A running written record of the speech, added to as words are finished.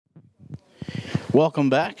Welcome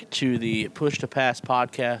back to the Push to Pass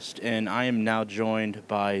podcast, and I am now joined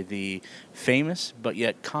by the famous but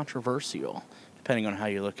yet controversial, depending on how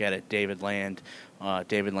you look at it, David Land.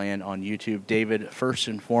 David Land on YouTube. David, first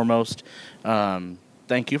and foremost,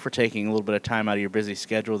 thank you for taking a little bit of time out of your busy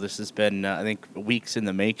schedule. This has been, I think, weeks in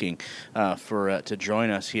the making to join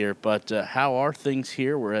us here. But how are things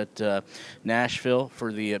here? We're at Nashville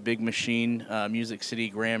for the Big Machine Music City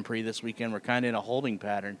Grand Prix this weekend. We're kind of in a holding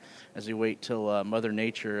pattern as we wait till Mother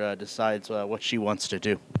Nature decides what she wants to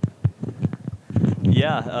do.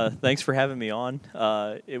 Yeah, thanks for having me on.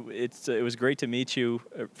 It was great to meet you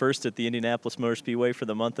first at the Indianapolis Motor Speedway for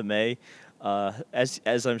the month of May.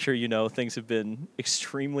 As I'm sure you know, things have been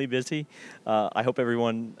extremely busy. I hope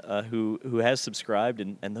everyone who has subscribed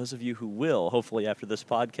and those of you who will, hopefully after this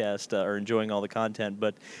podcast, are enjoying all the content.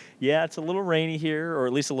 But yeah, it's a little rainy here, or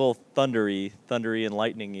at least a little thundery and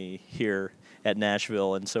lightning-y here at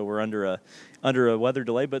Nashville, and so we're under a weather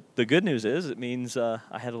delay. But the good news is it means I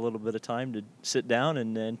had a little bit of time to sit down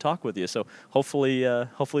and talk with you. So hopefully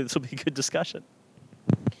this will be a good discussion.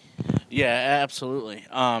 Yeah, absolutely.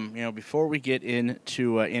 Before we get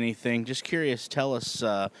into anything, just curious, tell us,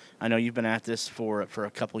 I know you've been at this for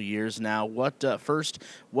a couple years now. What got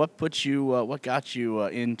you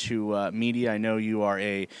into media? I know you are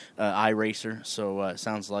a iRacer, so it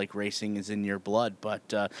sounds like racing is in your blood,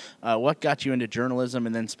 but what got you into journalism,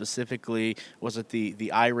 and then specifically, was it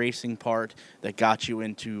the iRacing part that got you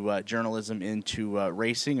into journalism, into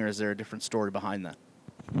racing, or is there a different story behind that?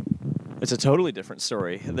 It's a totally different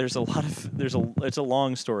story. It's a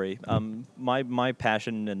long story. My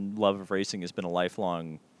passion and love of racing has been a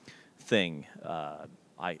lifelong thing.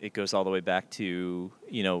 It goes all the way back to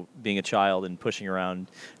being a child and pushing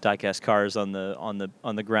around diecast cars on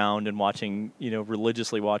the ground and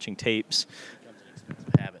religiously watching tapes. Becomes an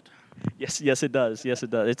expensive habit. Yes, it does.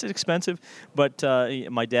 It's expensive, but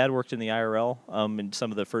my dad worked in the IRL in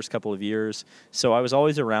some of the first couple of years, so I was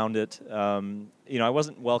always around it. I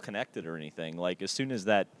wasn't well connected or anything. Like as soon as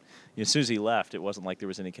he left, it wasn't like there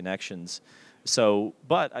was any connections. So,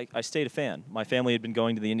 but I stayed a fan. My family had been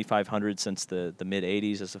going to the Indy 500 since the mid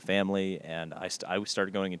 '80s as a family, and I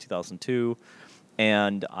started going in 2002,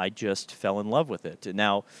 and I just fell in love with it.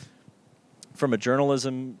 Now, from a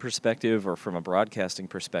journalism perspective or from a broadcasting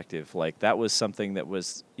perspective, like that was something that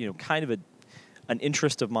was, kind of an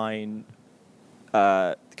interest of mine,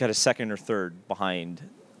 kind of second or third behind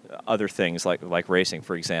other things like racing,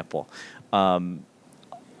 for example.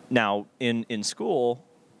 Now, in school,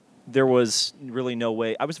 there was really no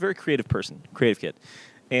way. I was a very creative kid,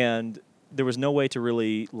 and there was no way to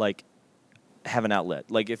really have an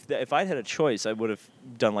outlet. Like if I had a choice, I would have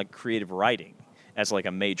done creative writing as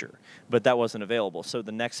a major, but that wasn't available. So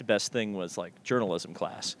the next best thing was journalism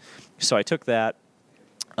class. So I took that,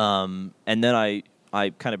 and then I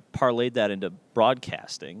kind of parlayed that into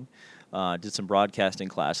broadcasting, did some broadcasting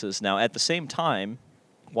classes. Now at the same time,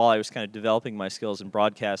 while I was kind of developing my skills in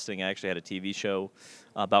broadcasting, I actually had a TV show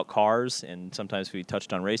about cars, and sometimes we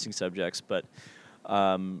touched on racing subjects, but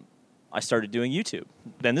I started doing YouTube.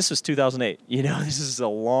 Then this was 2008. This is a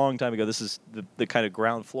long time ago. This is the kind of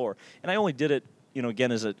ground floor. And I only did it,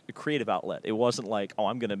 again, as a creative outlet. It wasn't like,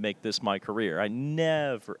 I'm going to make this my career. I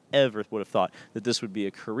never, ever would have thought that this would be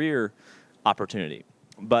a career opportunity.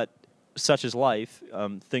 But such is life.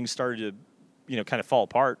 Things started to, kind of fall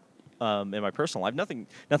apart in my personal life.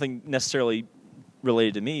 Nothing necessarily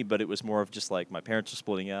related to me, but it was more of just my parents were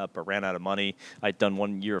splitting up. I ran out of money. I'd done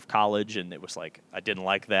 1 year of college, and it was I didn't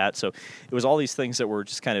like that. So it was all these things that were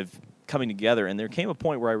just kind of coming together. And there came a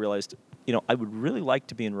point where I realized, I would really like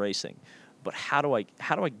to be in racing, but how do I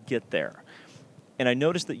get there? And I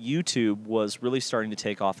noticed that YouTube was really starting to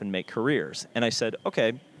take off and make careers. And I said,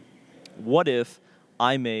 okay, what if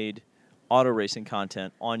I made auto racing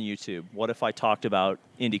content on YouTube? What if I talked about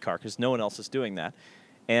IndyCar? Because no one else is doing that.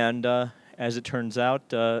 And as it turns out,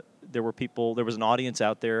 there was an audience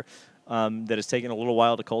out there that has taken a little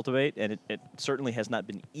while to cultivate, and it certainly has not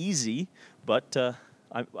been easy, but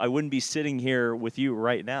I wouldn't be sitting here with you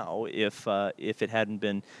right now if it hadn't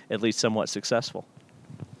been at least somewhat successful.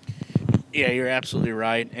 Yeah, you're absolutely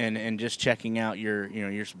right. And just checking out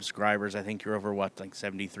your subscribers, I think you're over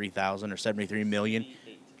 73,000 or 73 million?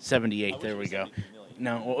 78. There we go.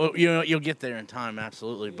 No, well, you'll get there in time,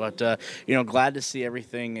 absolutely. But glad to see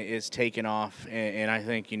everything is taken off, and I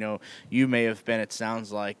think you may have been. It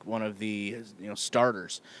sounds like one of the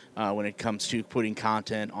starters when it comes to putting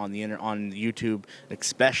content on on YouTube,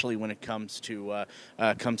 especially when it comes to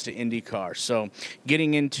IndyCar. So,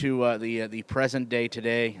 getting into the present day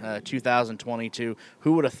today, 2022.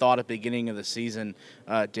 Who would have thought at the beginning of the season,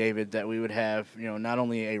 David, that we would have not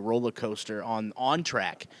only a roller coaster on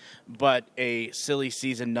track, but a silly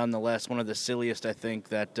season nonetheless, one of the silliest I think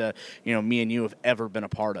that me and you have ever been a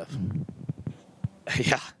part of.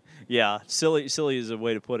 Yeah, silly is a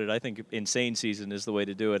way to put it. I think insane season is the way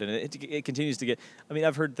to do it, and it continues to get. I mean,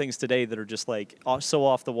 I've heard things today that are just like so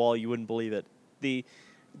off the wall you wouldn't believe it. The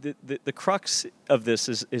crux of this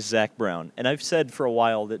is Zach Brown, and I've said for a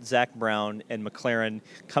while that Zach Brown and McLaren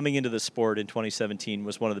coming into the sport in 2017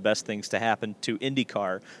 was one of the best things to happen to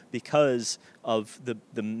IndyCar because of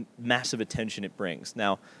the massive attention it brings.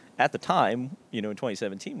 Now, at the time, in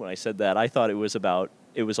 2017 when I said that, I thought it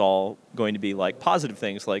was all going to be like positive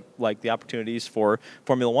things, like the opportunities for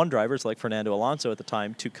Formula One drivers like Fernando Alonso at the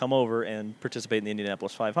time to come over and participate in the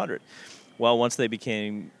Indianapolis 500. Well, once they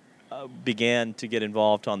began to get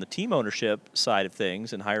involved on the team ownership side of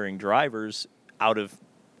things and hiring drivers out of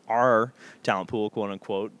our talent pool, quote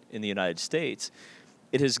unquote, in the United States,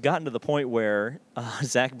 it has gotten to the point where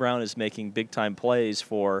Zach Brown is making big time plays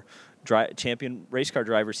for champion race car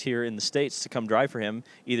drivers here in the States to come drive for him,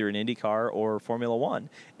 either in IndyCar or Formula One.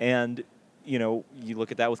 And, you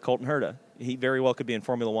look at that with Colton Herta. He very well could be in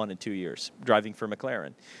Formula One in 2 years, driving for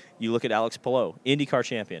McLaren. You look at Alex Palou, IndyCar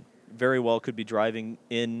champion. Very well could be driving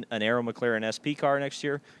in an Aero McLaren SP car next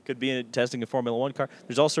year, could be testing a Formula One car.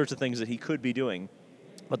 There's all sorts of things that he could be doing.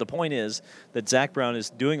 But the point is that Zach Brown is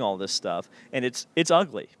doing all this stuff, and it's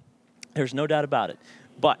ugly. There's no doubt about it.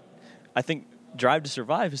 But I think Drive to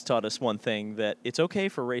Survive has taught us one thing, that it's okay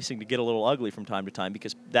for racing to get a little ugly from time to time,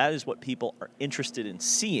 because that is what people are interested in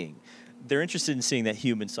seeing. They're interested in seeing that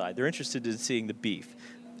human side. They're interested in seeing the beef.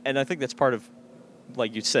 And I think that's part of,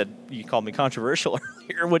 like you said, you called me controversial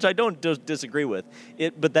earlier, which I don't disagree with.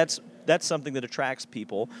 But that's something that attracts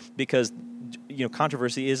people, because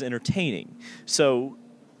controversy is entertaining. So,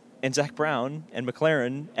 and Zach Brown and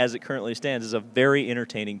McLaren, as it currently stands, is a very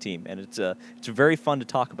entertaining team, and it's very fun to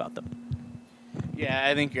talk about them. Yeah,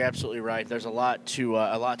 I think you're absolutely right. There's a lot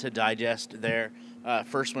to digest there.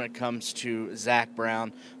 First, when it comes to Zach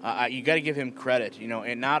Brown, you got to give him credit,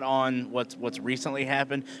 and not on what's recently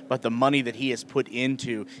happened, but the money that he has put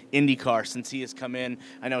into IndyCar since he has come in.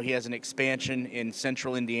 I know he has an expansion in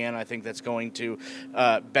Central Indiana. I think that's going to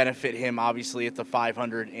benefit him, obviously, at the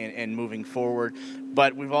 500 and moving forward.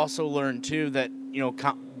 But we've also learned too that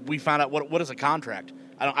we found out what is a contract.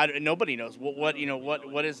 Nobody knows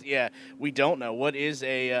what is. Yeah, we don't know what is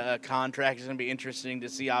a contract. It's going to be interesting to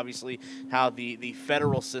see, obviously, how the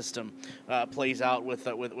federal system plays out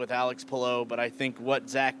with Alex Palou. But I think what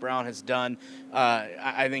Zach Brown has done,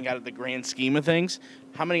 I think out of the grand scheme of things,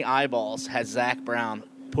 how many eyeballs has Zach Brown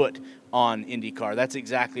put on IndyCar? That's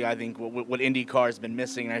exactly, I think, what IndyCar has been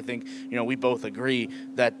missing. And I think, we both agree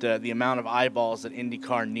that the amount of eyeballs that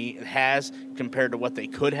IndyCar has compared to what they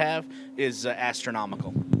could have is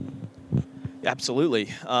astronomical. Absolutely.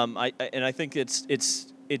 I think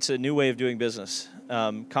it's a new way of doing business.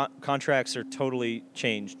 Contracts are totally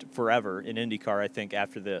changed forever in IndyCar, I think,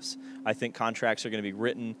 after this. I think contracts are going to be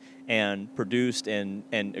written and produced, and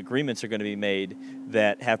agreements are going to be made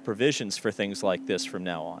that have provisions for things like this from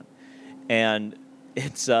now on. And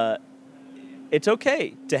it's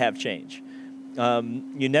okay to have change.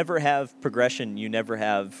 You never have progression, you never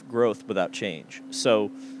have growth without change.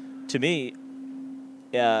 So, to me,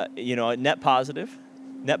 net positive,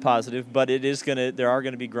 but there are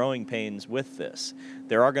going to be growing pains with this.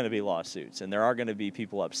 There are going to be lawsuits, and there are going to be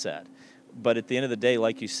people upset. But at the end of the day,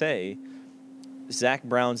 like you say, Zach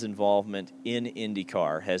Brown's involvement in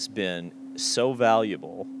IndyCar has been so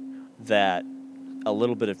valuable that a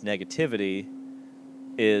little bit of negativity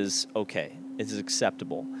is okay. It's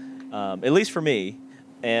acceptable, at least for me.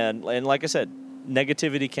 And like I said,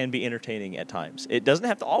 negativity can be entertaining at times. It doesn't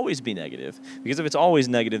have to always be negative, because if it's always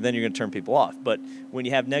negative, then you're going to turn people off. But when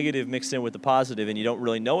you have negative mixed in with the positive and you don't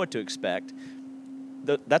really know what to expect,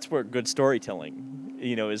 that's where good storytelling,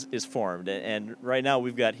 is formed. And right now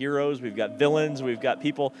we've got heroes, we've got villains, we've got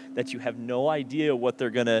people that you have no idea what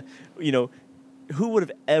they're going to, who would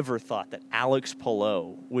have ever thought that Alex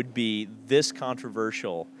Palou would be this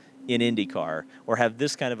controversial in IndyCar, or have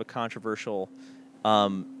this kind of a controversial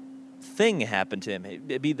thing happen to him?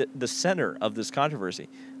 It'd be the center of this controversy.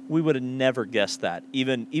 We would have never guessed that,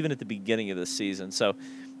 even at the beginning of this season. So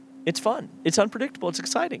It's fun. It's unpredictable. It's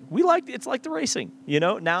exciting. It's like the racing.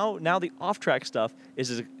 Now the off-track stuff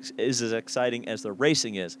is as exciting as the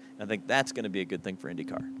racing is. And I think that's going to be a good thing for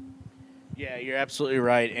IndyCar. Yeah, you're absolutely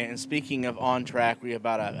right. And speaking of on track, we have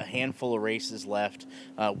about a handful of races left.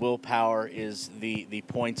 Will Power is the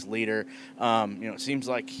points leader. It seems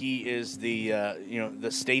like he is the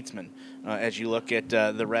statesman as you look at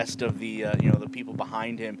the rest of the people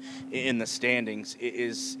behind him in the standings.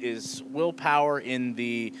 Is Will Power in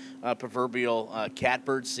the proverbial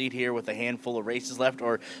catbird seat here with a handful of races left,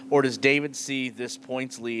 or does David see this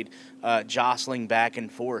points lead jostling back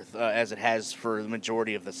and forth as it has for the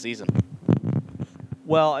majority of the season?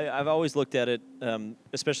 Well, I've always looked at it,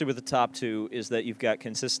 especially with the top two, is that you've got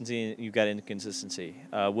consistency and you've got inconsistency.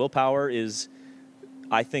 Will Power is,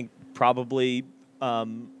 I think, probably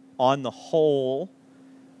on the whole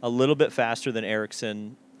a little bit faster than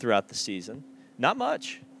Ericsson throughout the season. Not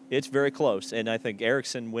much. It's very close. And I think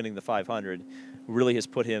Ericsson winning the 500 really has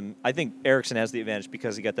put him. I think Ericsson has the advantage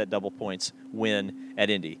because he got that double points win at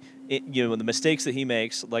Indy. The mistakes that he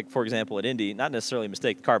makes, like, for example, at Indy, not necessarily a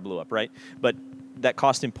mistake, the car blew up, right? But that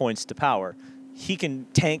cost him points to Power. He can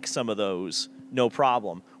tank some of those, no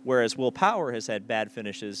problem. Whereas Will Power has had bad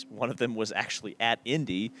finishes. One of them was actually at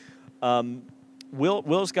Indy.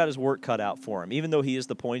 Will's got his work cut out for him. Even though he is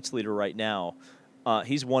the points leader right now,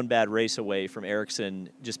 he's one bad race away from Ericsson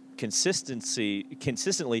just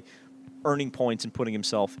consistently earning points and putting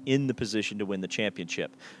himself in the position to win the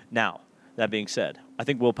championship. Now, that being said, I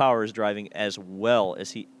think Will Power is driving as well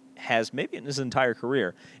as he has maybe in his entire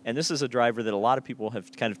career. And this is a driver that a lot of people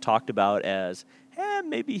have kind of talked about as,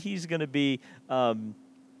 maybe he's going to be,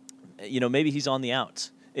 maybe he's on the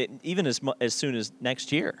outs, even as soon as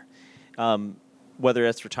next year. Whether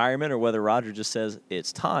that's retirement or whether Roger just says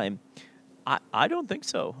it's time, I don't think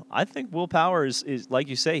so. I think Will Power is like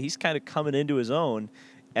you say, he's kind of coming into his own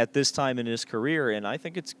at this time in his career, and I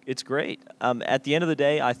think it's great. At the end of the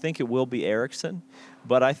day, I think it will be Ericsson,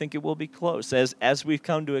 but I think it will be close, as we've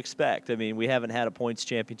come to expect. I mean, we haven't had a points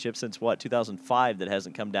championship since, 2005 that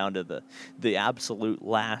hasn't come down to the absolute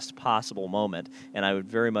last possible moment, and I would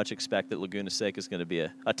very much expect that Laguna Seca is going to be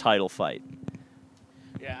a title fight.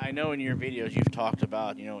 Yeah, I know in your videos you've talked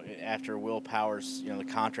about, after Will Power's, the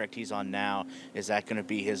contract he's on now, is that going to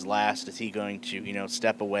be his last? Is he going to,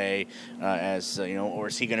 step away or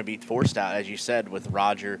is he going to be forced out, as you said, with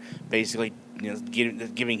Roger basically,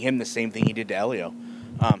 giving him the same thing he did to Elio?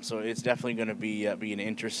 So it's definitely going to be an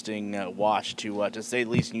interesting watch to say the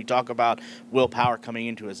least. And you talk about Will Power coming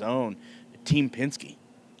into his own, Team Penske.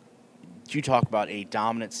 You talk about a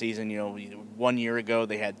dominant season. 1 year ago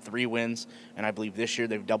they had 3 wins, and I believe this year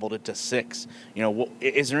they've doubled it to 6.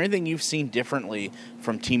 Is there anything you've seen differently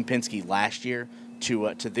from Team Penske last year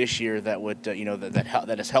to this year that would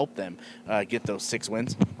that has helped them get those 6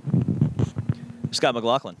 wins? Scott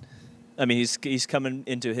McLaughlin. I mean, he's coming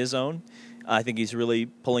into his own. I think he's really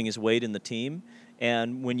pulling his weight in the team.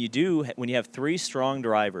 And when you have 3 strong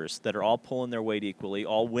drivers that are all pulling their weight equally,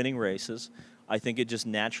 all winning races, I think it just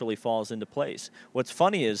naturally falls into place. What's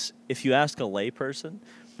funny is if you ask a layperson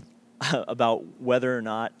about whether or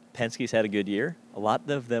not Penske's had a good year, a lot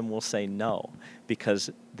of them will say no because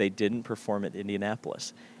they didn't perform at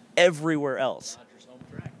Indianapolis. Everywhere else. Rodgers' home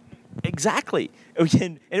track. Exactly.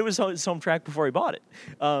 And it was his home track before he bought it.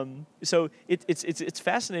 So it's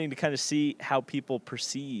fascinating to kind of see how people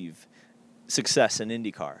perceive success in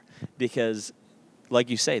IndyCar because, like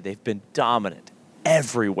you say, they've been dominant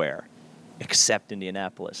everywhere except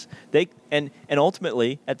Indianapolis. And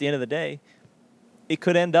ultimately, at the end of the day, it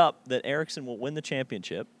could end up that Ericsson will win the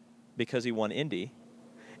championship because he won Indy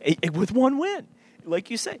with 1 win, like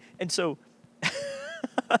you say. And so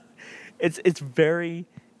it's very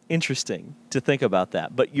interesting to think about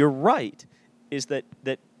that. But you're right, is that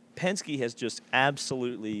Penske has just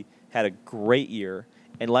absolutely had a great year.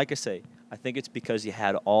 And like I say, I think it's because you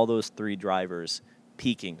had all those 3 drivers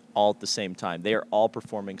peaking all at the same time. They are all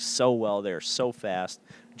performing so well. They are so fast.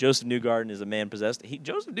 Joseph Newgarden is a man possessed.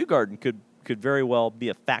 Joseph Newgarden could very well be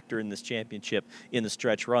a factor in this championship in the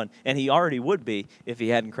stretch run, and he already would be if he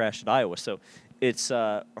hadn't crashed at Iowa. So it's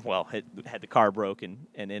it had the car broken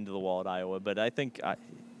and into the wall at Iowa, but I think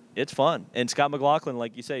it's fun. And Scott McLaughlin,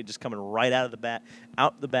 like you say, just coming right out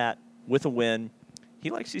the bat with a win. He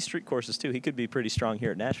likes these street courses too. He could be pretty strong here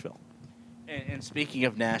at Nashville. And speaking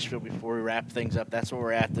of Nashville, before we wrap things up, that's where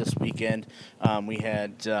we're at this weekend. We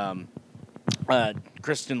had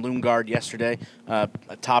Kristen Lundgaard yesterday,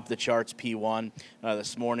 atop the charts, P1.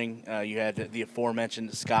 This morning, you had the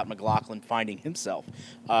aforementioned Scott McLaughlin finding himself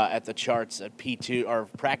at the charts at P2, or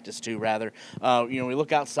practice 2, rather. We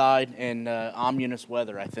look outside, and ominous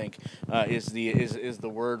weather, I think, is the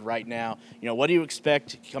word right now. What do you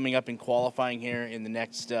expect coming up in qualifying here in the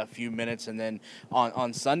next few minutes, and then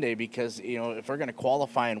on Sunday? Because if we're going to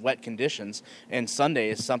qualify in wet conditions, and Sunday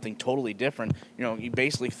is something totally different, you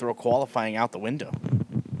basically throw qualifying out the window.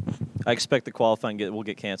 I expect the qualifying will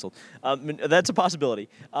get canceled. That's a possibility.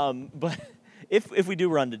 But if we do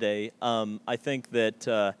run today, I think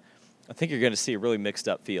you're going to see a really mixed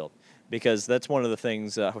up field, because that's one of the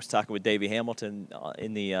things I was talking with Davey Hamilton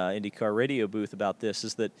in the IndyCar radio booth about this,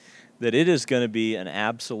 is that it is going to be an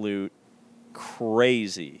absolute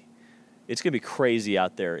crazy. It's going to be crazy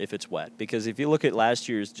out there if it's wet, because if you look at last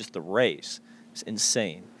year's just the race, it's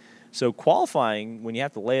insane. So qualifying, when you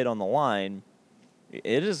have to lay it on the line,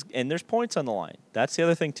 it is, and there's points on the line. That's the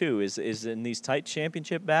other thing too, is in these tight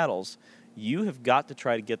championship battles, you have got to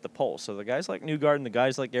try to get the pole. So the guys like Newgarden, the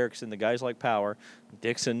guys like Ericsson, the guys like Power,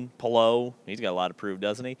 Dixon, Palou, he's got a lot to prove,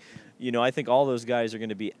 doesn't he? I think all those guys are going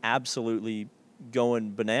to be absolutely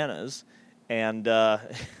going bananas, and and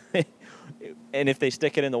if they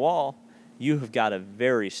stick it in the wall, you have got a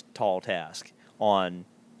very tall task on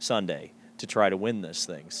Sunday to try to win this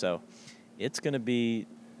thing. So it's going to be.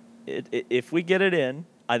 If we get it in,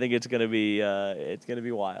 I think it's going to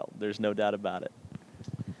be wild. There's no doubt about it.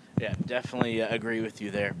 Yeah, definitely agree with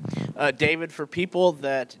you there. David, for people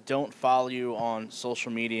that don't follow you on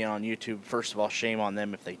social media, on YouTube, first of all, shame on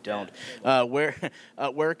them if they don't.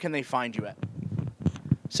 Where can they find you at?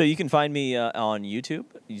 So you can find me on YouTube.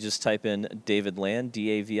 You just type in David Land,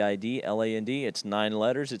 DAVIDLAND. It's 9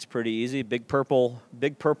 letters. It's pretty easy. Big purple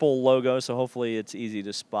logo, so hopefully it's easy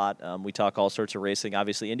to spot. We talk all sorts of racing.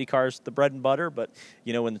 Obviously, IndyCar's the bread and butter, but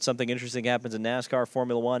when something interesting happens in NASCAR,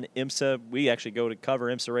 Formula One, IMSA, we actually go to cover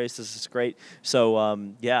IMSA races. This is great.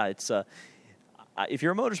 So it's. If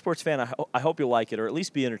you're a motorsports fan, I hope you'll like it, or at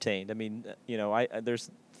least be entertained. I mean, there's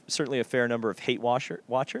certainly a fair number of hate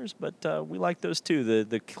watchers, but we like those too.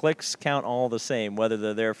 The clicks count all the same, whether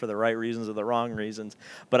they're there for the right reasons or the wrong reasons.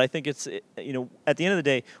 But I think at the end of the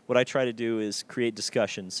day, what I try to do is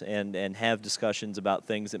think and have discussions about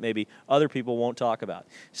things that maybe other people won't talk about.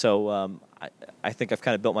 So I think I've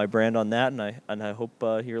kind of built my brand on that, and I hope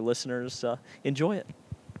your listeners enjoy it.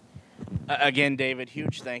 Again, David,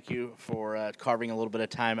 huge thank you for carving a little bit of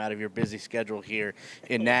time out of your busy schedule here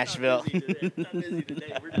in Nashville. Not busy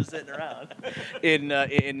today. We're just sitting around.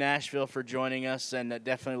 in Nashville, for joining us, and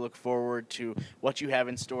definitely look forward to what you have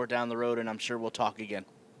in store down the road, and I'm sure we'll talk again.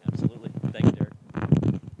 Absolutely.